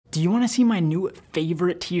Do you want to see my new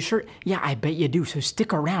favorite t-shirt? Yeah, I bet you do, so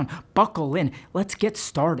stick around, buckle in, let's get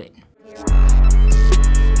started.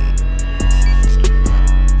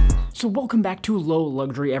 So welcome back to Low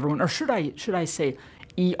Luxury, everyone, or should I say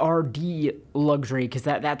e.r.d. luxury, because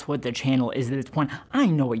that's what the channel is at this point. I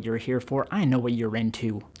know what you're here for, I know what you're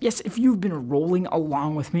into. Yes, if you've been rolling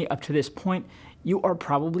along with me up to this point, you are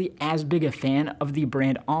probably as big a fan of the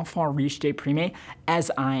brand Enfants Riches Deprimes as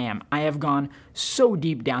I am. I have gone so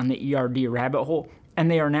deep down the e.r.d. rabbit hole, and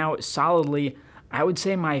they are now solidly, I would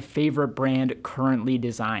say, my favorite brand currently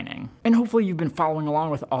designing. And hopefully you've been following along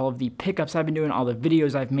with all of the pickups I've been doing, all the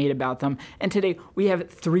videos I've made about them, and today we have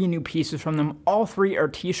 3 new pieces from them. All 3 are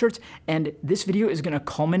t-shirts, and this video is gonna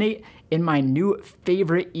culminate in my new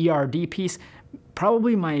favorite e.r.d. piece,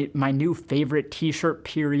 probably my new favorite t-shirt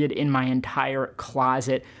period in my entire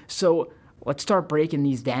closet. So let's start breaking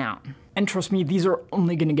these down. And trust me, these are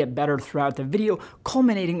only gonna get better throughout the video,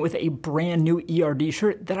 culminating with a brand new e.r.d.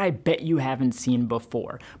 shirt that I bet you haven't seen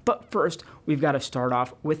before. But first, we've gotta start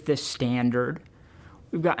off with the standard.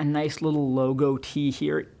 We've got a nice little logo tee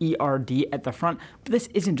here, e.r.d. at the front, but this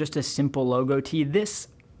isn't just a simple logo tee. This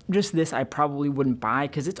I probably wouldn't buy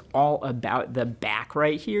because it's all about the back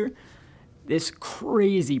right here. This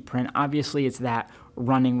crazy print, obviously it's that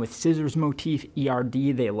running with scissors motif,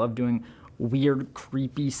 e.r.d. They love doing weird,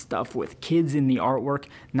 creepy stuff with kids in the artwork,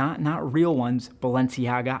 not real ones.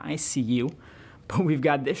 Balenciaga, I see you. But we've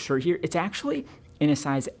got this shirt here. It's actually in a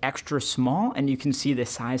size extra small, and you can see the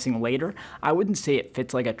sizing later. I wouldn't say it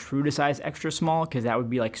fits like a true to size extra small because that would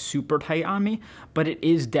be like super tight on me, but it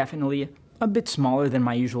is definitely a bit smaller than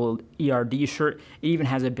my usual e.r.d. shirt. It even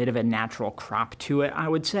has a bit of a natural crop to it, I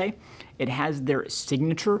would say. It has their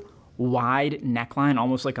signature wide neckline,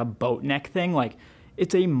 almost like a boat neck thing. Like,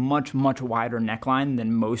 it's a much wider neckline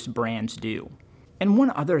than most brands do. And one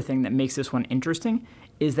other thing that makes this one interesting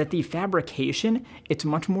is that the fabrication, it's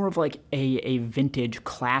much more of like a vintage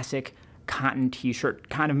classic cotton t-shirt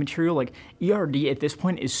kind of material. Like e.r.d. at this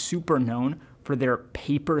point is super known for their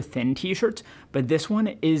paper thin t-shirts, but this one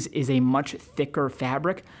is a much thicker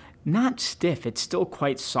fabric. Not stiff, it's still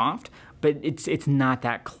quite soft, but it's not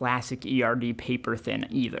that classic e.r.d. paper thin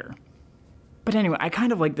either. But anyway, I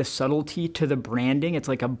kind of like the subtlety to the branding. It's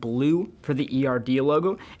like a blue for the e.r.d.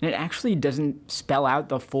 logo, and it actually doesn't spell out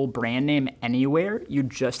the full brand name anywhere. You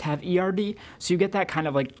just have e.r.d. So you get that kind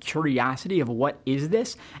of like curiosity of what is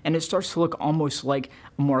this? And it starts to look almost like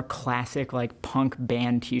a more classic like punk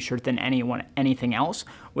band t-shirt than anything else,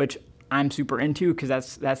 which I'm super into because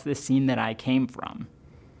that's the scene that I came from.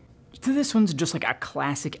 So this one's just like a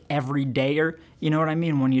classic everydayer, you know what I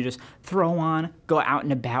mean? One you just throw on, go out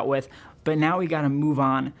and about with. But now we gotta move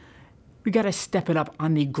on. We gotta step it up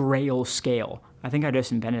on the Grail scale. I think I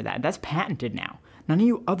just invented that. That's patented now. None of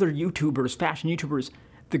you other YouTubers, fashion YouTubers,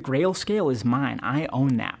 the Grail scale is mine. I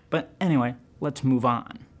own that. But anyway, let's move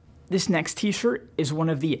on. This next t-shirt is one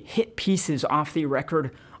of the hit pieces off the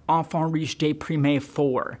record Enfants Riches Deprimes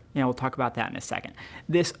 4. Yeah, we'll talk about that in a second.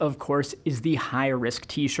 This, of course, is the High Risk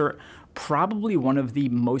t-shirt. Probably one of the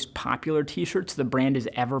most popular t-shirts the brand has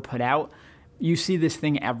ever put out. You see this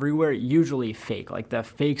thing everywhere, usually fake, like the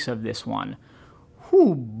fakes of this one.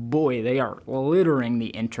 Whoo boy, they are littering the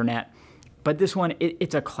internet. But this one,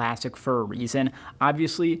 it's a classic for a reason.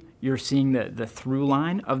 Obviously, you're seeing the through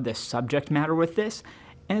line of the subject matter with this,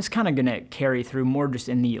 and it's kind of gonna carry through more just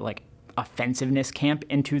in the like offensiveness camp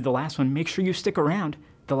into the last one. Make sure you stick around.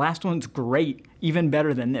 The last one's great, even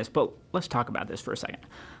better than this, but let's talk about this for a second.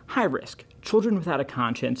 High Risk, children without a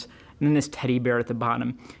conscience, and then this teddy bear at the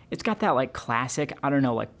bottom. It's got that like classic, I don't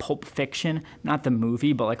know, like Pulp Fiction, not the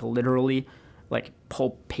movie, but like literally like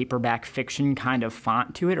pulp paperback fiction kind of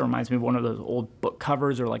font to it. It reminds me of one of those old book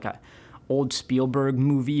covers or like a old Spielberg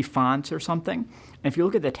movie fonts or something. And if you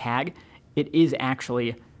look at the tag, it is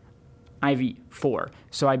actually IV4.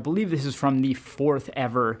 So I believe this is from the 4th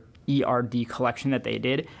ever e.r.d. collection that they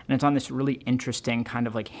did, and it's on this really interesting kind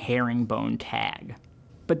of like herringbone tag.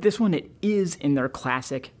 But this one, it is in their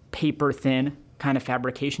classic paper thin kind of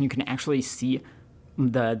fabrication. You can actually see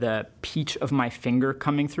the peach of my finger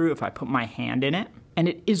coming through if I put my hand in it. And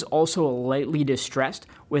it is also lightly distressed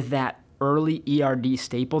with that early e.r.d.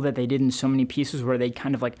 staple that they did in so many pieces where they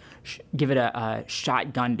kind of like give it a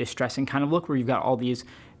shotgun distressing kind of look where you've got all these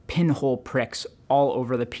pinhole pricks all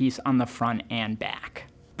over the piece on the front and back.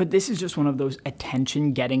 But this is just one of those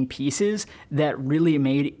attention-getting pieces that really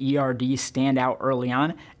made e.r.d. stand out early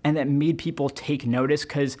on and that made people take notice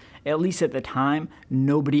because, at least at the time,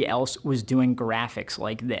 nobody else was doing graphics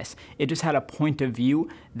like this. It just had a point of view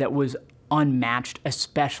that was unmatched,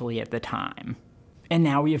 especially at the time. And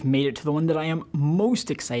now we have made it to the one that I am most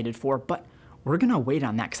excited for, but we're gonna wait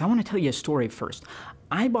on that because I want to tell you a story first.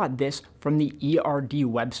 I bought this from the e.r.d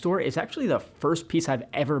web store. It's actually the first piece I've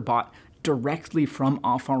ever bought directly from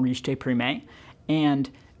Enfants Riches Deprimes, and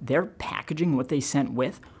their packaging, what they sent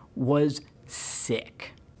with, was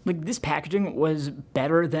sick. Like, this packaging was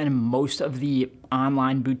better than most of the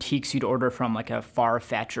online boutiques you'd order from, like a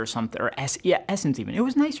Farfetch or something, or Essence even. It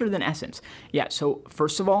was nicer than Essence. Yeah, so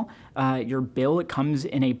first of all, your bill, it comes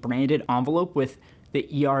in a branded envelope with the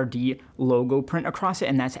e.r.d logo print across it,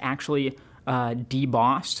 and that's actually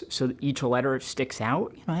debossed, so that each letter sticks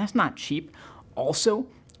out. You know, that's not cheap. Also,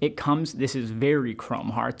 it comes, this is very Chrome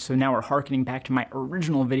Hearts, so now we're harkening back to my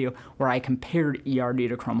original video where I compared e.r.d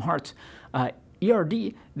to Chrome Hearts.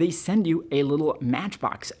 e.r.d, they send you a little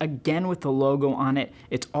matchbox, again with the logo on it.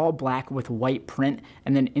 It's all black with white print,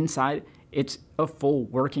 and then inside, it's a full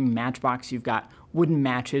working matchbox. You've got wooden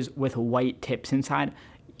matches with white tips inside.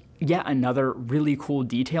 Yet another really cool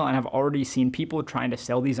detail, and I've already seen people trying to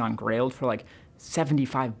sell these on Grailed for like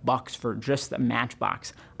 75 bucks for just the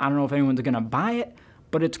matchbox. I don't know if anyone's gonna buy it,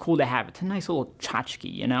 but it's cool to have. It's a nice little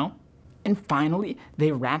tchotchke, you know? And finally,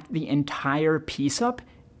 they wrapped the entire piece up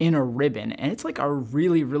in a ribbon, and it's like a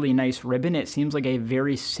really, really nice ribbon. It seems like a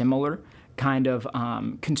very similar kind of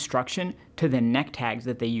construction to the neck tags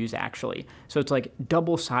that they use, actually. So it's like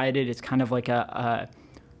double-sided. It's kind of like a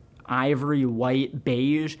ivory, white,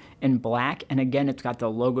 beige, and black, and again, it's got the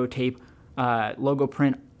logo tape, logo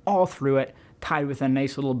print all through it, tied with a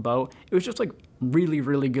nice little bow. It was just like really,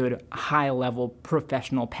 really good, high-level,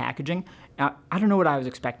 professional packaging. I don't know what I was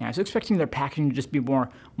expecting. I was expecting their packaging to just be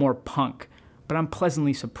more punk, but I'm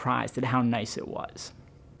pleasantly surprised at how nice it was.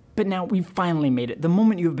 But now we've finally made it, the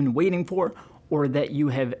moment you've been waiting for, or that you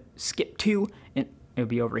have skipped to, and it would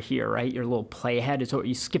be over here, right? Your little playhead is over,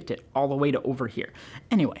 you skipped it all the way to over here.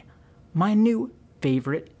 Anyway, my new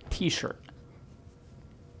favorite t-shirt.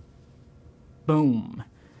 Boom.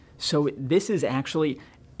 So this is actually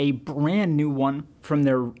a brand new one from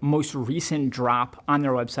their most recent drop on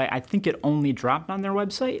their website. I think it only dropped on their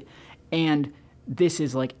website, and this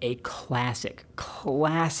is like a classic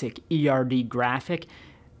e.r.d graphic.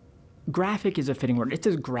 Graphic is a fitting word. It's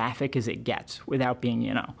as graphic as it gets without being,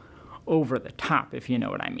 you know, over the top, if you know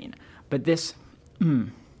what I mean. But this,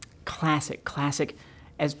 classic,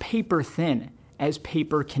 as paper thin as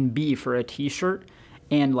paper can be for a t-shirt,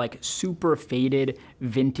 and like super faded,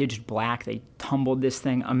 vintaged black. They tumbled this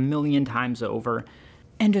thing a million times over,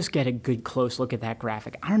 and just get a good close look at that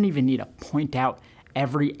graphic. I don't even need to point out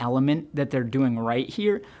every element that they're doing right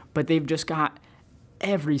here, but they've just got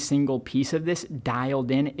every single piece of this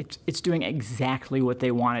dialed in. It's doing exactly what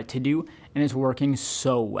they want it to do, and it's working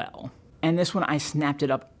so well. And this one, I snapped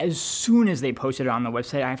it up as soon as they posted it on the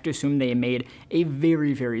website. I have to assume they made a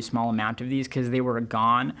very, very small amount of these because they were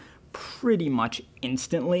gone pretty much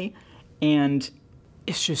instantly, and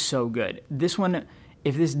it's just so good. This one,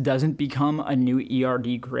 if this doesn't become a new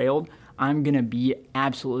e.r.d Grailed, I'm gonna be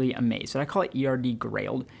absolutely amazed. So I call it e.r.d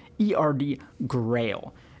Grailed, e.r.d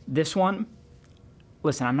Grail. This one,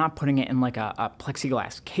 listen, I'm not putting it in like a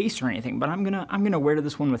plexiglass case or anything, but I'm gonna wear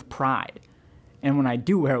this one with pride. And when I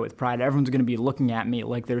do wear it with pride, everyone's gonna be looking at me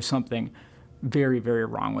like there's something very, very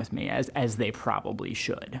wrong with me, as they probably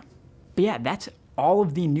should. But yeah, that's all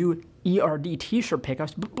of the new e.r.d t-shirt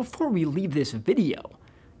pickups. But before we leave this video,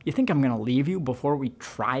 you think I'm gonna leave you before we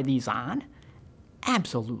try these on?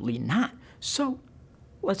 Absolutely not. So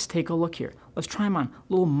let's take a look here. Let's try them on. A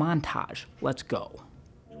little montage. Let's go.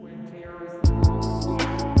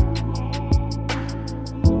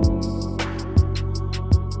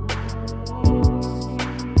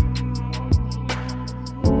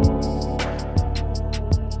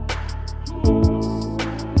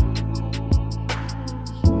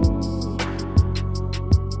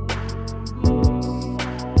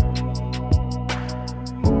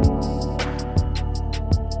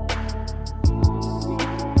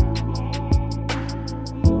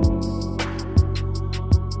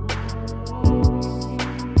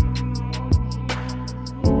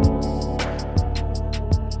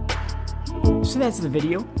 So that's the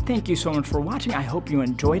video. Thank you so much for watching. I hope you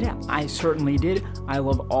enjoyed it. I certainly did. I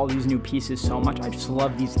love all these new pieces so much. I just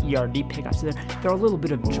love these e.r.d pickups. They're a little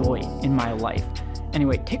bit of joy in my life.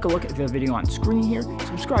 Anyway, take a look at the video on screen here,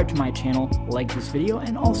 subscribe to my channel, like this video,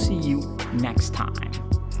 and I'll see you next time.